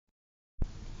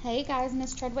Hey guys,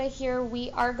 Miss Treadway here. We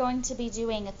are going to be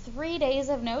doing 3 days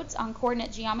of notes on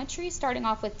coordinate geometry, starting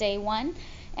off with day 1.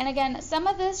 And again, some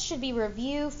of this should be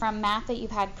review from math that you've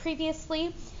had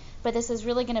previously, but this is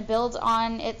really going to build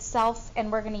on itself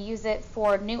and we're going to use it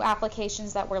for new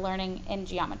applications that we're learning in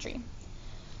geometry.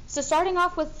 So starting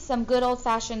off with some good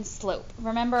old-fashioned slope.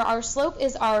 Remember, our slope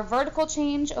is our vertical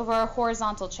change over our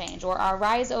horizontal change, or our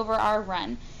rise over our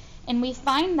run. And we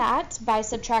find that by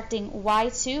subtracting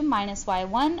y2 minus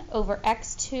y1 over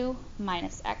x2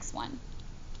 minus x1.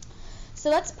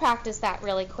 So let's practice that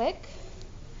really quick.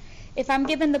 If I'm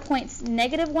given the points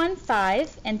 -1,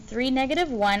 5, and 3,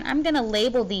 -1, I'm going to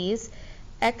label these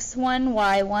x1,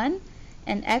 y1,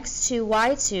 and x2,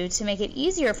 y2 to make it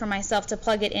easier for myself to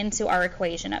plug it into our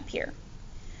equation up here.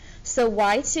 So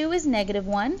y2 is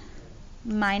 -1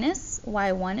 minus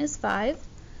y1 is 5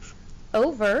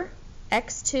 over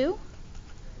x2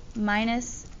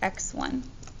 minus x1.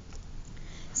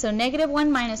 So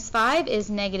 -1 minus 5 is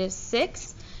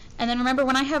 -6. And then remember,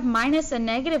 when I have minus a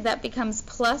negative, that becomes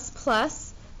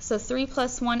plus, so 3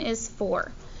 plus 1 is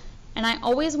 4. And I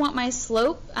always want my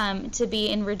slope to be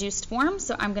in reduced form,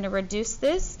 so I'm going to reduce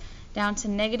this down to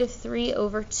 -3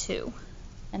 over 2.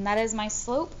 And that is my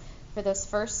slope for those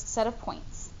first set of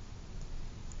points.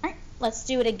 All right, let's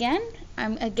do it again.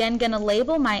 I'm again going to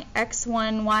label my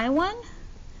x1, y1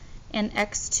 and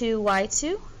x2,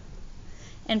 y2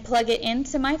 and plug it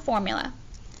into my formula.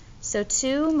 So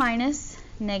 2 minus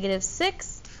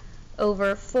 -6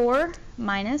 over 4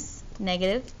 minus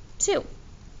 -2.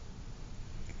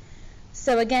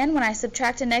 So again, when I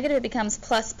subtract a negative, it becomes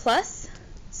plus,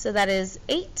 so that is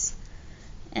 8,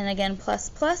 and again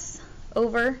plus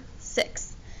over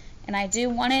 6. And I do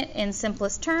want it in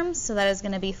simplest terms, so that is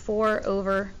going to be 4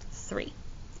 over 3.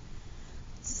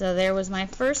 So there was my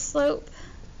first slope,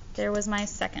 there was my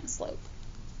second slope.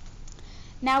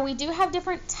 Now we do have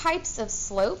different types of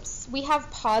slopes. We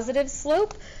have positive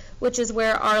slope, which is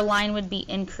where our line would be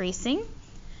increasing.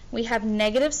 We have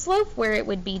negative slope, where it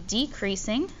would be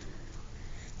decreasing.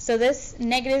 So this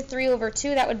 -3 over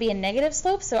 2, that would be a negative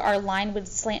slope, so our line would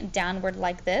slant downward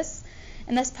like this.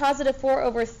 And this +4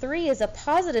 over 3 is a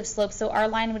positive slope, so our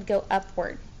line would go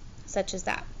upward, such as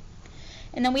that.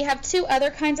 And then we have two other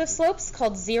kinds of slopes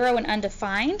called 0 and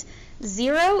undefined.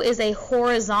 0 is a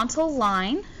horizontal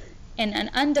line, and an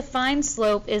undefined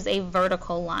slope is a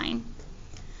vertical line.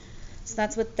 So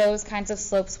that's what those kinds of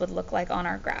slopes would look like on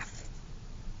our graph.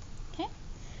 Okay.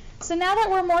 So now that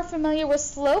we're more familiar with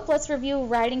slope, let's review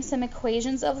writing some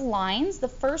equations of lines. The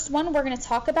first one we're going to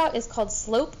talk about is called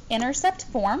slope-intercept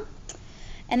form.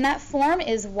 And that form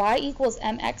is y equals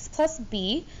mx plus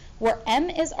b, where m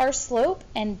is our slope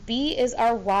and b is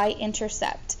our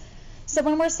y-intercept. So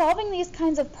when we're solving these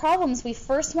kinds of problems, we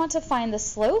first want to find the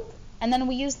slope, and then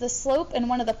we use the slope and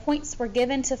one of the points we're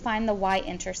given to find the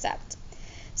y-intercept.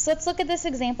 So let's look at this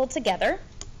example together.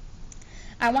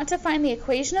 I want to find the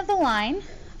equation of the line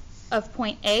of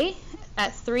point A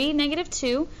at 3,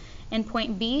 -2, and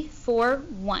point B, 4,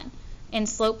 1 in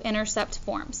slope-intercept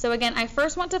form. So again, I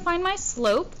first want to find my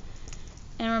slope,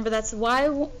 and remember that's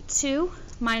y2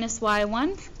 minus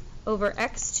y1 over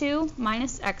x2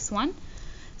 minus x1.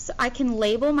 So I can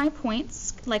label my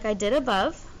points like I did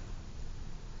above,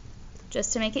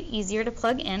 just to make it easier to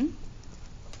plug in.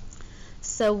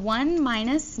 So 1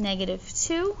 minus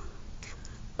 -2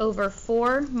 over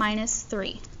 4 minus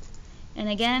 3. And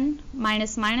again,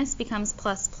 minus becomes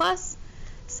plus,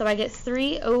 so I get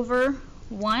 3 over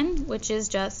 1, which is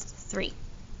just 3.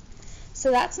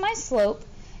 So that's my slope,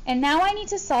 and now I need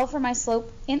to solve for my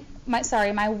slope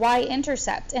my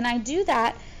y-intercept, and I do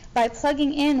that by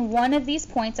plugging in one of these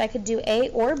points. I could do A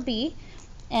or B,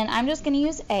 and I'm just going to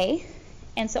use A.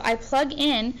 And so I plug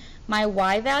in my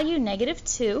y value,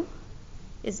 -2,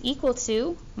 is equal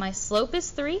to, my slope is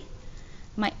 3,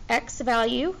 my x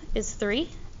value is 3,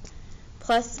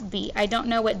 plus b. I don't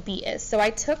know what b is. So I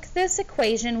took this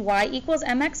equation, y equals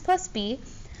mx plus b,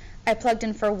 I plugged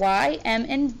in for y, m,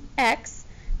 and x,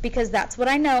 because that's what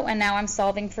I know, and now I'm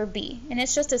solving for b. And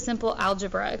it's just a simple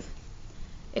algebra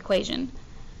equation.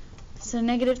 So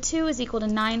 -2 is equal to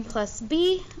 9 plus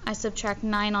b. I subtract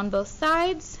 9 on both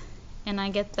sides, and I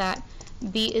get that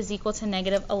b is equal to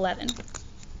 -11.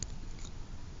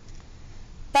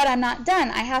 But I'm not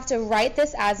done. I have to write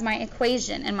this as my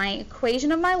equation, and my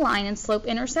equation of my line in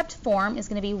slope-intercept form is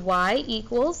going to be y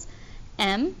equals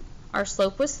m, our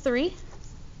slope was 3,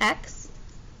 x,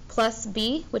 plus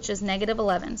b, which is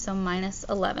 -11, so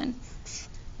 -11.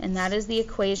 And that is the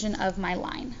equation of my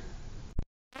line.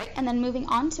 And then moving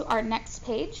on to our next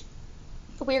page,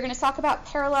 we are going to talk about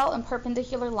parallel and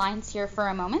perpendicular lines here for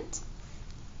a moment.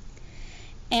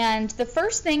 And the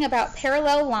first thing about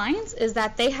parallel lines is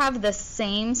that they have the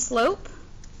same slope,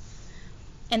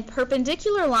 and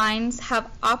perpendicular lines have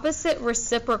opposite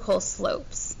reciprocal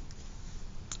slopes.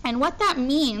 And what that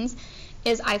means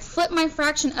is I flip my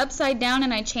fraction upside down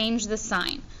and I change the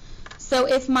sign. So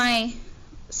if my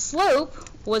slope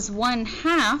was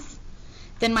 1/2,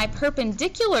 then my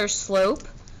perpendicular slope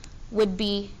would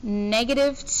be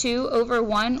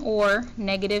 -2/1 or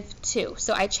 -2.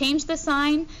 So I change the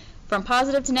sign from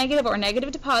positive to negative or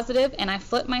negative to positive, and I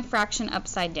flip my fraction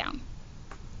upside down.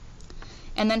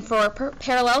 And then for a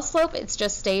parallel slope, it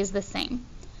just stays the same.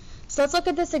 So let's look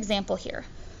at this example here.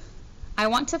 I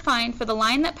want to find, for the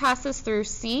line that passes through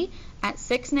C at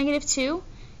 6, -2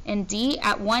 and D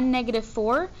at 1,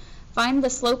 -4, find the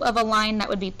slope of a line that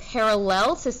would be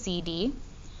parallel to CD.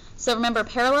 So remember,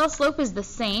 parallel slope is the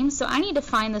same, so I need to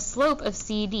find the slope of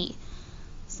CD.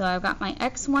 So I've got my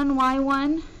x1,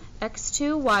 y1,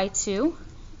 x2, y2,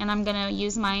 and I'm going to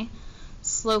use my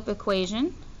slope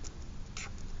equation.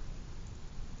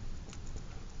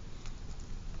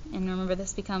 And remember,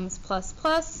 this becomes plus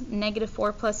plus.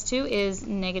 -4 plus 2 is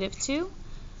 -2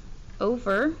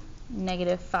 over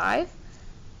 -5.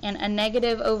 And a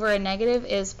negative over a negative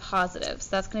is positive. So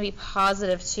that's going to be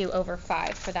 +2 over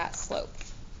 5 for that slope.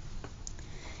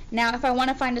 Now, if I want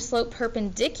to find a slope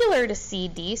perpendicular to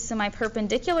CD, so my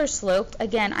perpendicular slope,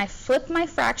 again, I flip my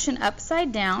fraction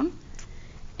upside down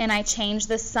and I change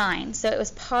the sign. So it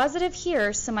was positive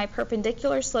here, so my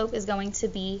perpendicular slope is going to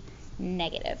be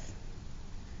negative.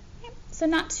 So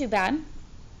not too bad.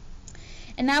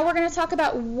 And now we're going to talk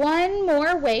about one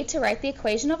more way to write the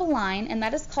equation of a line, and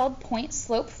that is called point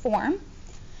slope form.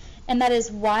 And that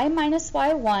is y minus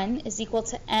y1 is equal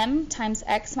to m times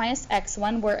x minus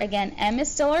x1, where again m is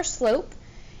still our slope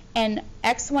and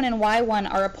x1 and y1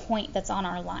 are a point that's on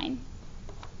our line.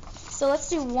 So let's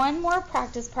do one more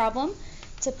practice problem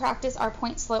to practice our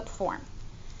point slope form.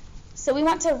 So we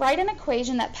want to write an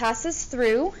equation that passes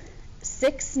through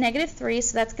 6, -3,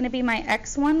 so that's going to be my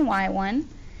x1, y1,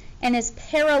 and is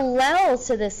parallel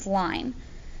to this line.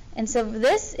 And so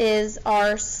this is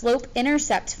our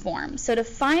slope-intercept form. So to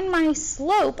find my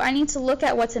slope, I need to look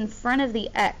at what's in front of the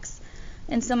x.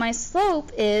 And so my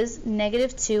slope is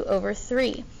 -2 over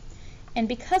 3. And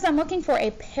because I'm looking for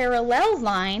a parallel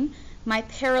line, my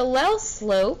parallel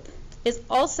slope is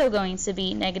also going to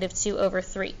be -2 over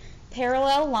 3.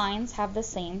 Parallel lines have the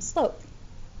same slope.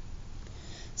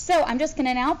 So I'm just going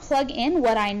to now plug in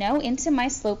what I know into my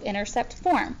slope-intercept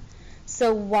form.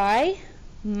 So y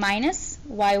minus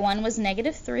y1 was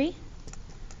 -3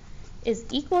 is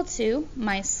equal to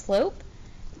my slope,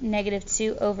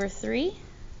 -2 over 3,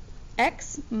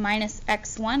 x minus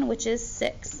x1, which is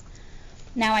 6.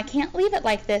 Now I can't leave it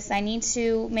like this. I need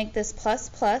to make this plus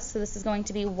plus, so this is going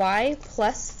to be y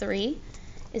plus 3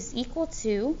 is equal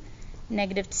to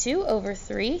 -2 over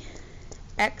 3,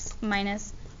 x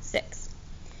minus 6.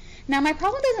 Now my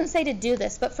problem doesn't say to do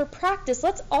this, but for practice,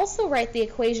 let's also write the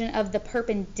equation of the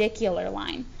perpendicular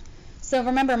line. So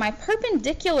remember, my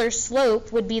perpendicular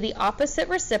slope would be the opposite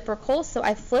reciprocal, so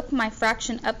I flip my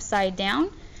fraction upside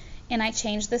down and I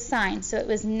change the sign. So it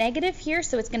was negative here,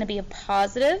 so it's going to be a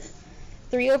positive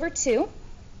 3 over 2.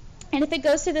 And if it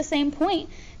goes to the same point,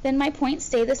 then my points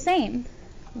stay the same.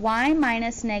 Y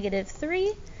minus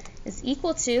 -3 is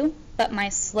equal to, but my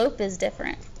slope is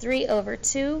different, 3 over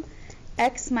 2,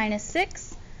 x minus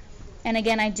 6, and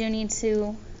again I do need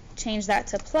to change that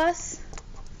to plus,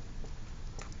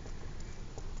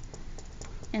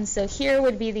 and so here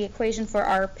would be the equation for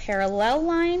our parallel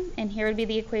line, and here would be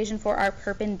the equation for our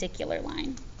perpendicular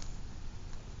line.